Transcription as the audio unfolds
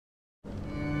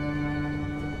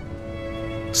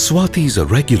Swati is a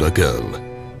regular girl.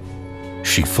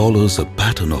 She follows a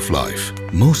pattern of life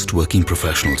most working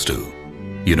professionals do.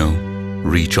 You know,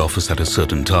 reach office at a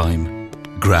certain time,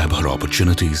 grab her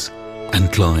opportunities,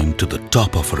 and climb to the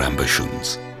top of her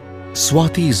ambitions.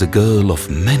 Swati is a girl of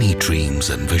many dreams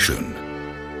and vision.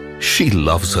 She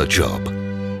loves her job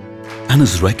and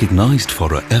is recognized for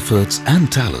her efforts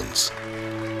and talents.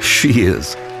 She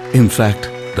is, in fact,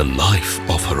 the life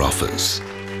of her office,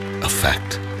 a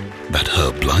fact that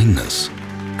her blindness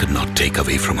could not take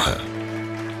away from her.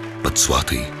 But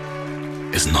Swati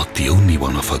is not the only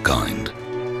one of her kind.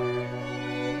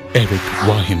 Eric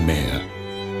Wahim Mayer,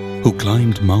 who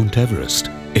climbed Mount Everest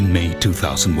in May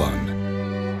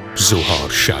 2001. Zohar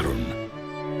Sharon,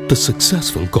 the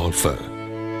successful golfer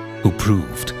who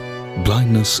proved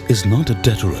blindness is not a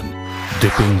deterrent.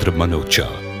 Dipendra Manocha,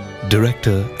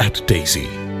 director at DAISY,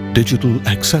 Digital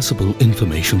Accessible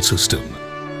Information System,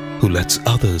 who lets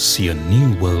others see a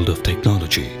new world of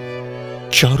technology.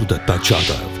 Charudatta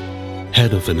Jadhav,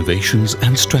 Head of Innovations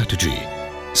and Strategy,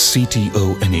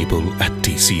 CTO Enable at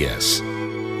TCS,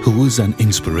 who is an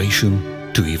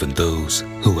inspiration to even those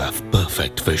who have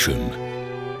perfect vision.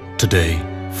 Today,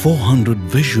 400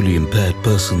 visually impaired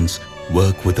persons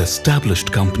work with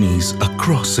established companies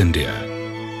across India,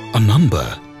 a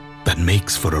number that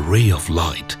makes for a ray of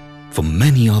light for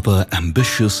many other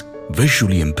ambitious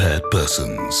visually impaired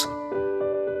persons.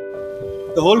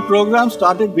 The whole program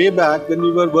started way back when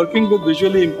we were working with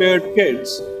visually impaired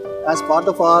kids as part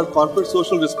of our corporate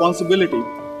social responsibility.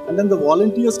 And then the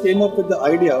volunteers came up with the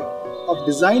idea of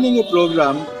designing a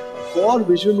program for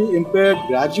visually impaired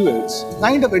graduates. The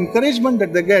kind of encouragement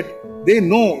that they get, they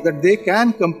know that they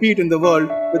can compete in the world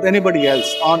with anybody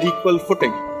else on equal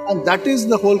footing. And that is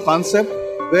the whole concept,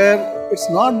 where it's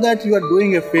not that you are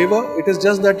doing a favor, it is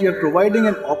just that you are providing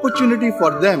an opportunity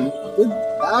for them. With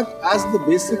that as the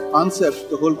basic concept,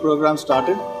 the whole program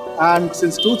started. And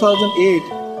since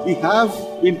 2008, we have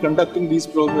been conducting these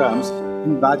programs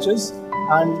in batches,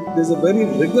 and there's a very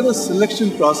rigorous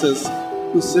selection process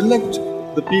to select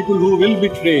the people who will be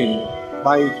trained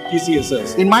by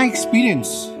TCSs. In my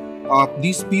experience,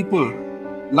 these people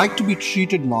like to be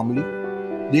treated normally.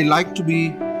 They like to be,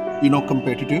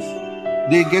 competitive.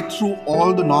 They get through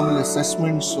all the normal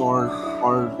assessments or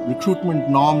recruitment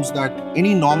norms that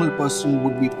any normal person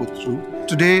would be put through.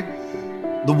 Today,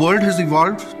 the world has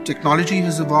evolved, technology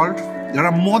has evolved. There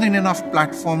are more than enough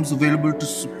platforms available to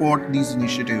support these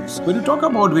initiatives. When you talk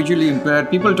about visually impaired,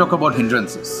 people talk about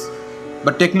hindrances.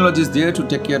 But technology is there to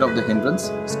take care of the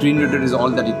hindrance. Screen reader is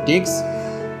all that it takes.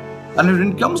 And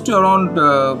when it comes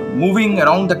to moving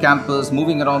around the campus,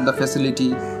 moving around the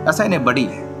facility, assign a buddy,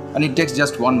 and it takes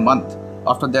just 1 month.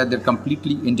 After that, they're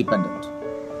completely independent.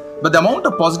 But the amount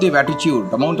of positive attitude,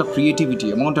 the amount of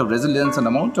creativity, amount of resilience, and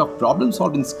amount of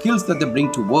problem-solving skills that they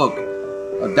bring to work,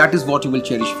 that is what you will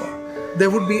cherish for.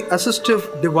 There would be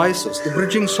assistive devices, the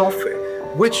bridging software,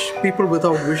 which people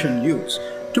without vision use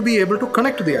to be able to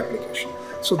connect to the application.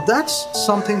 So that's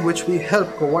something which we help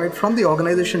provide from the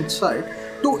organization side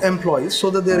to employees so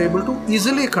that they're able to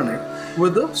easily connect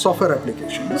with the software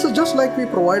application. This is just like we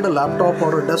provide a laptop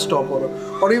or a desktop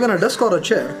or even a desk or a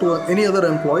chair to any other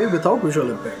employee without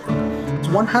visual impairment.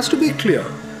 So one has to be clear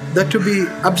that to be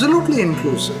absolutely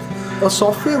inclusive, a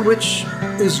software which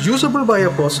is usable by a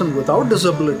person without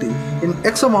disability in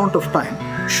X amount of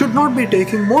time should not be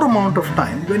taking more amount of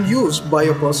time when used by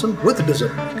a person with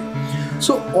disability.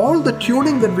 So all the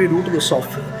tuning that we do to the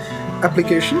software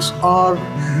applications are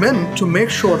meant to make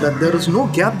sure that there is no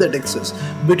gap that exists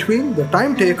between the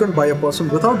time taken by a person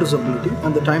without disability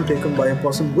and the time taken by a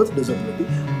person with disability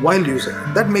while using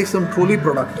it. That makes them truly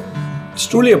productive. It's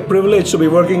truly a privilege to be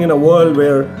working in a world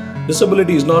where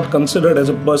disability is not considered as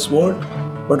a buzzword,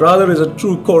 but rather is a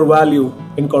true core value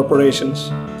in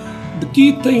corporations. The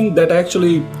key thing that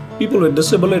actually people with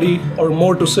disability, or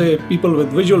more to say people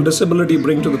with visual disability,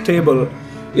 bring to the table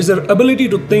is their ability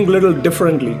to think a little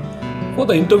differently. For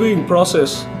the interviewing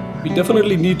process, we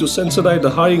definitely need to sensitize the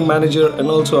hiring manager and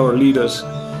also our leaders,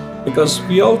 because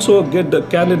we also get the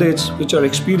candidates which are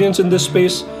experienced in this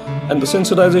space, and the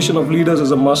sensitization of leaders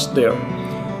is a must there.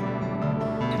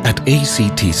 At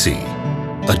ACTC,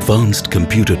 Advanced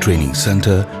Computer Training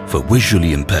Center for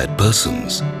Visually Impaired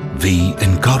Persons, we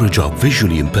encourage our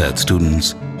visually impaired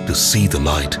students to see the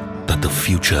light that the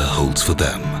future holds for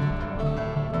them.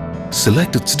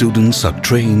 Selected students are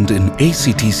trained in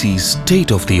ACTC's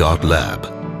state-of-the-art lab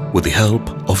with the help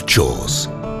of JAWS,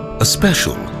 a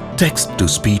special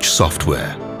text-to-speech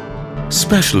software.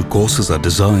 Special courses are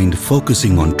designed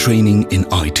focusing on training in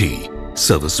IT,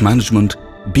 service management,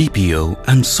 BPO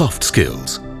and soft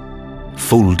skills.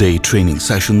 Full-day training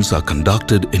sessions are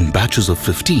conducted in batches of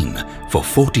 15 for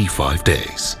 45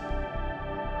 days.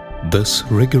 This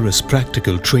rigorous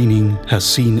practical training has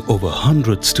seen over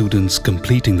 100 students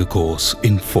completing the course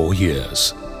in 4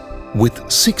 years, with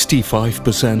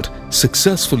 65%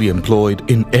 successfully employed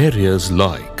in areas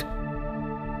like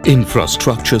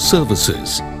infrastructure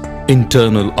services,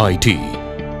 internal IT,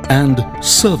 and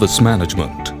service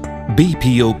management,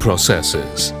 BPO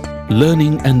processes,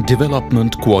 learning and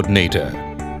development coordinator,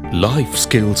 life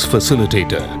skills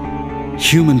facilitator,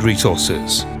 human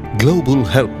resources, global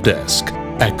help desk,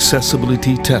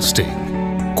 accessibility testing,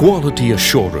 quality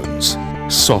assurance,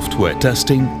 software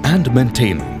testing and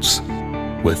maintenance,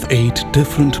 with 8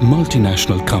 different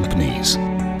multinational companies.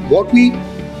 What we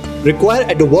require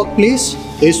at the workplace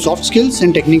is soft skills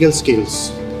and technical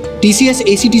skills. TCS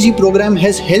ACTC program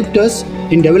has helped us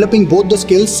in developing both the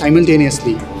skills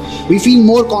simultaneously. We feel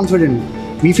more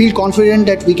confident. We feel confident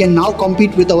that we can now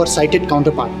compete with our cited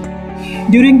counterpart.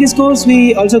 During this course,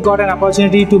 we also got an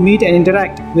opportunity to meet and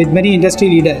interact with many industry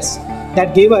leaders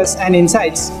that gave us an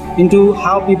insights into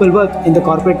how people work in the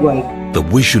corporate world. The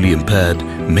visually impaired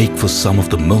make for some of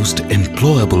the most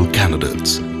employable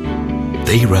candidates.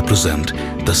 They represent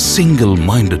the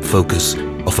single-minded focus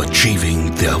of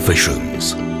achieving their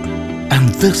visions. And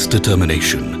this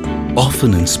determination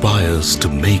often inspires to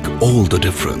make all the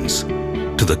difference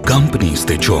to the companies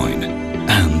they join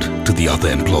and to the other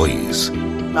employees.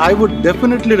 I would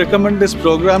definitely recommend this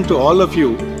program to all of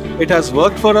you. It has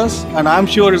worked for us, and I'm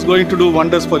sure it's going to do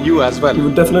wonders for you as well. We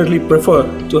would definitely prefer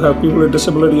to have people with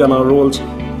disability on our roles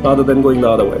rather than going the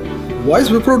other way. Why is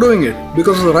Wipro doing it?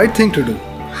 Because it's the right thing to do.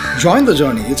 Join the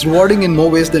journey. It's rewarding in more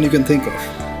ways than you can think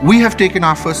of. We have taken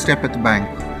our first step at the bank.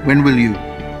 When will you?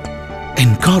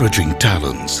 Encouraging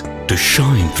talents to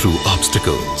shine through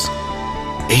obstacles.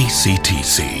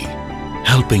 ACTC,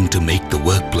 helping to make the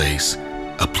workplace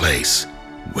a place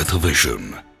with a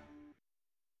vision.